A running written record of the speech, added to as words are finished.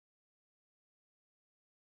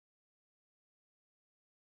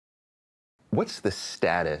What's the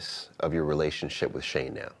status of your relationship with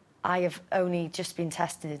Shane now? I have only just been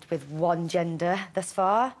tested with one gender thus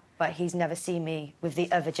far, but he's never seen me with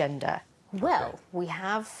the other gender. Well, we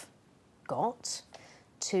have got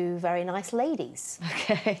two very nice ladies.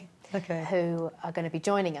 Okay. Okay. Who are going to be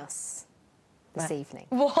joining us this evening.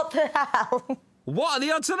 What the hell? What are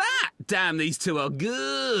the odds of that? Damn, these two are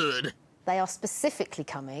good. They are specifically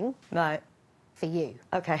coming... Right. ...for you.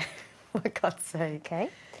 OK. For God's sake. OK?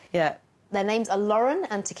 Yeah. Their names are Lauren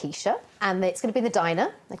and Takesha, and it's going to be in the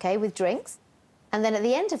diner, OK, with drinks. And then at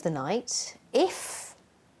the end of the night, if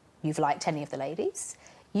you've liked any of the ladies,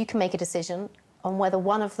 you can make a decision on whether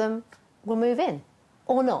one of them will move in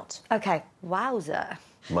or not. OK. Wowzer.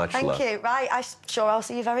 Much Thank love. you. Right, I'm sure I'll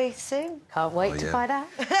see you very soon. Can't wait to find out.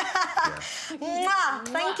 Mwah.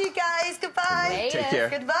 Thank you, guys. Goodbye. Take care.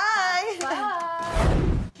 Goodbye. Bye.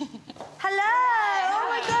 Hello. Oh,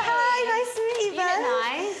 my God. Hi. Nice to meet you, You Ben. look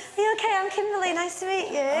nice. Are you OK? I'm Kimberly. Nice to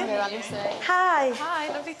meet you. Honestly. Hi. Hi,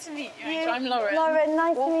 lovely to meet you. I'm Lauren. Lauren,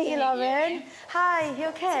 nice to meet you, to meet Lauren. Hi, you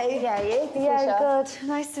OK? Yeah, you? Yeah, good.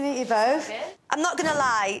 Nice to meet you both. Good. I'm not going to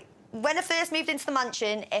lie. When I first moved into the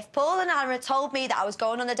mansion, if Paul and Anna had told me that I was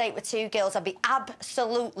going on a date with two girls, I'd be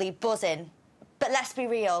absolutely buzzing. But let's be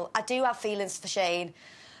real, I do have feelings for Shane.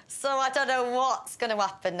 So I don't know what's going to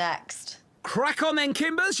happen next. Crack on then,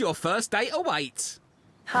 Kimbers. Your first date awaits.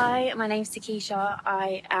 Hi, my name's Takesha.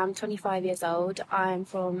 I am 25 years old. I'm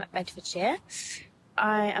from Bedfordshire.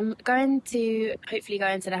 I am going to hopefully go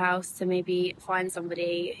into the house to maybe find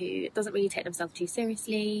somebody who doesn't really take themselves too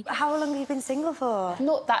seriously. How long have you been single for?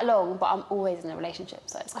 Not that long, but I'm always in a relationship,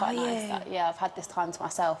 so it's quite Oh, nice yeah. that, I've had this time to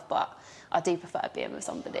myself, but I do prefer being with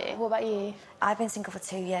somebody. What about you? I've been single for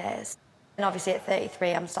 2 years. And obviously at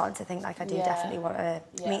 33, I'm starting to think like I do definitely want to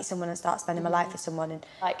meet someone and start spending my life with someone. And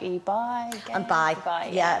Like, are you bi? Gay? I'm bi. Bi,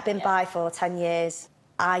 Yeah, I've been bi for 10 years.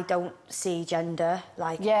 I don't see gender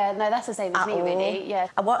like Yeah, no, that's the same as at me, all. really. Yeah.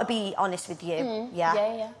 I want to be honest with you.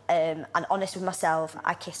 Yeah. And honest with myself.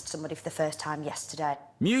 I kissed somebody for the first time yesterday.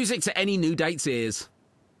 Music to any new date's ears.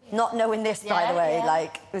 Not knowing this, by Yeah, the way, yeah.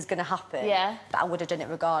 like, it was going to happen. Yeah. But I would have done it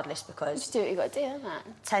regardless because Just do what you got to do, isn't it?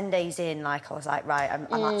 10 days in, like, I was like, right, I'm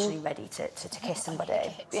actually ready to kiss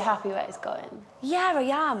somebody. You're happy where it's going? Yeah, I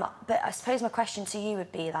am. But I suppose my question to you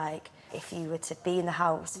would be, like, if you were to be in the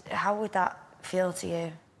house, how would that feel to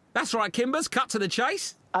you? That's right, Kimbers. Cut to the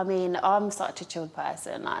chase. I mean, I'm such a chilled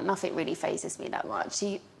person. Like, nothing really phases me that much.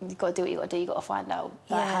 You've got to do what you got to do. You've got to find out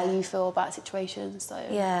how you feel about situations. So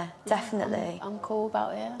Yeah, definitely. I'm cool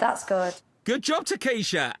about it. That's good. Good job,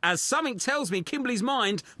 Takesha, as something tells me Kimberly's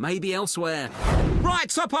mind may be elsewhere. Right,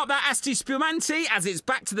 top up that Asti Spumante as it's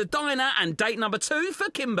back to the diner and date number 2 for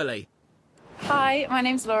Kimberly. Hi, my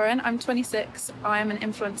name's Lauren. I'm 26. I'm an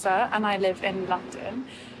influencer and I live in London.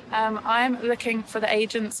 I'm looking for the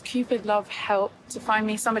agent's Cupid Love help to find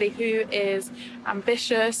me somebody who is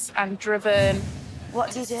ambitious and driven.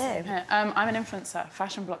 What do you do? I'm an influencer,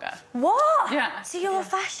 fashion blogger. What? Yeah. So you're a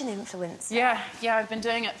fashion influencer? Yeah, I've been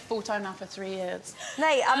doing it full-time now for 3 years.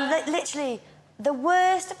 Mate, I'm literally the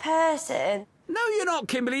worst person No, you're not,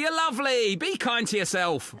 Kimberly. You're lovely. Be kind to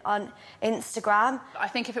yourself. on Instagram. I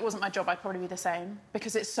think if it wasn't my job, I'd probably be the same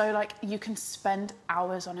because it's so, like, you can spend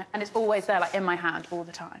hours on it and it's always there, like, in my hand all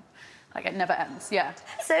the time. Like, it never ends, yeah.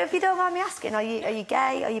 So if you don't mind me asking, are you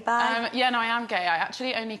gay? Are you bi? Yeah, no, I am gay. I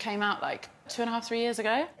actually only came out, like, 2.5, 3 years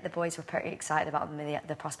ago. The boys were pretty excited about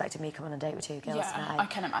the prospect of me coming on a date with two girls Yeah, tonight. I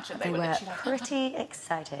can imagine. They were were literally like... pretty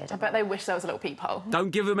excited. I bet they wish there was a little peephole. Don't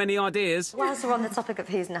give them any ideas. Whilst we're on the topic of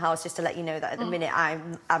who's in the house, just to let you know that at the minute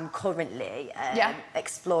I'm currently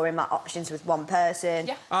exploring my options with one person.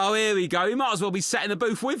 Yeah. Oh, here we go. You might as well be sat in the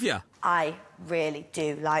booth with you. I really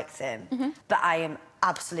do like them, but I am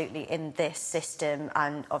absolutely in this system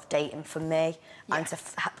and of dating for me and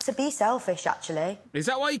to be selfish, actually. Is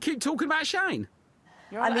that why you keep talking about Shane?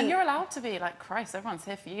 And you're allowed to be like, Christ, everyone's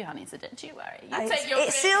here for you, honey, so don't you worry. You take your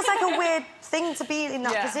It feels like a weird thing to be in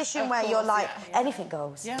that Yeah, position of where you're course, like, yeah. anything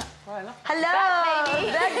goes. Yeah, well, I love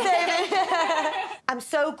Hello! Back, baby. I'm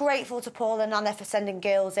so grateful to Paul and Anna for sending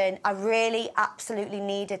girls in. I really, absolutely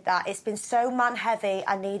needed that. It's been so man-heavy.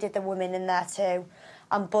 I needed the women in there too.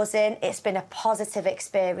 I'm buzzing. It's been a positive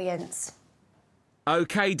experience.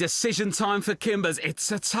 OK, decision time for Kimbers.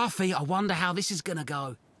 It's a toughie. I wonder how this is going to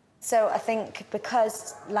go. So I think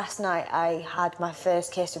because last night I had my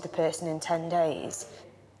first kiss with the person in 10 days,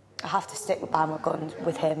 I have to stick by my guns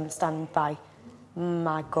with him, stand by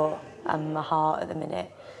my gut and my heart at the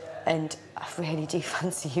minute. And I really do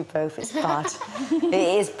fancy you both. It's bad. It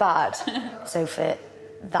is bad. So for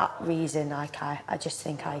that reason, like, I just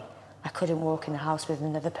think I I couldn't walk in the house with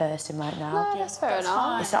another person right now. No, that's fair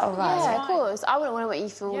enough. Is that all right? Yeah, of course. I wouldn't want to make you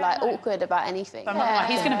feel like awkward about anything. I'm not like,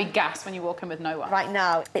 he's going to be gassed when you walk in with no one. Right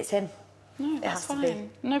now, it's him. No, it that's has to be. fine.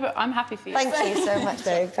 No, but I'm happy for you. Thank you so much,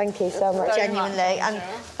 babe. Thank you so much, Very genuinely. much, And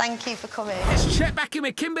thank you for coming. Let's check back in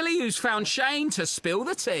with Kimberly, who's found Shane to spill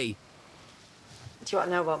the tea. Do you want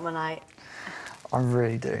to know about my night? I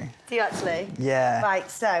really do. Do you actually? Yeah. Right,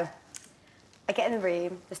 so I get in the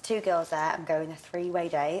room, there's 2 girls there, I'm going a 3-way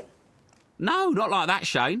date. No, not like that,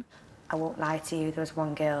 Shane. I won't lie to you, there was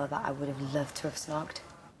one girl that I would have loved to have snogged.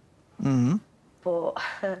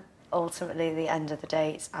 But ultimately, at the end of the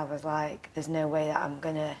dates, I was like, there's no way that I'm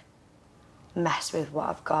going to mess with what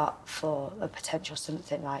I've got for a potential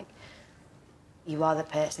something. Like, you are the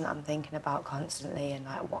person that I'm thinking about constantly and,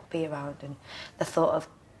 like, what be around. And the thought of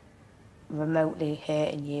remotely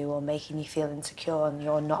hurting you or making you feel insecure and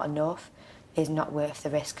you're not enough is not worth the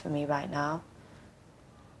risk for me right now.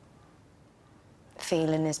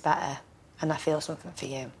 Feeling is better, and I feel something for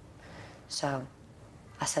you. So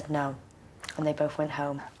I said no, and they both went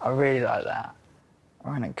home. I really like that.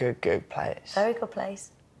 We're in a good place. Very good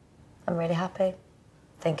place. I'm really happy. I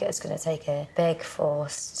think it's going to take a big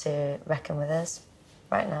force to reckon with us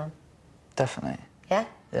right now. Definitely. Yeah?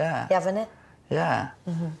 Yeah. You having it? Yeah.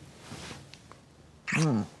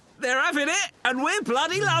 They're having it, and we're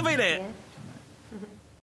bloody loving it. Yeah.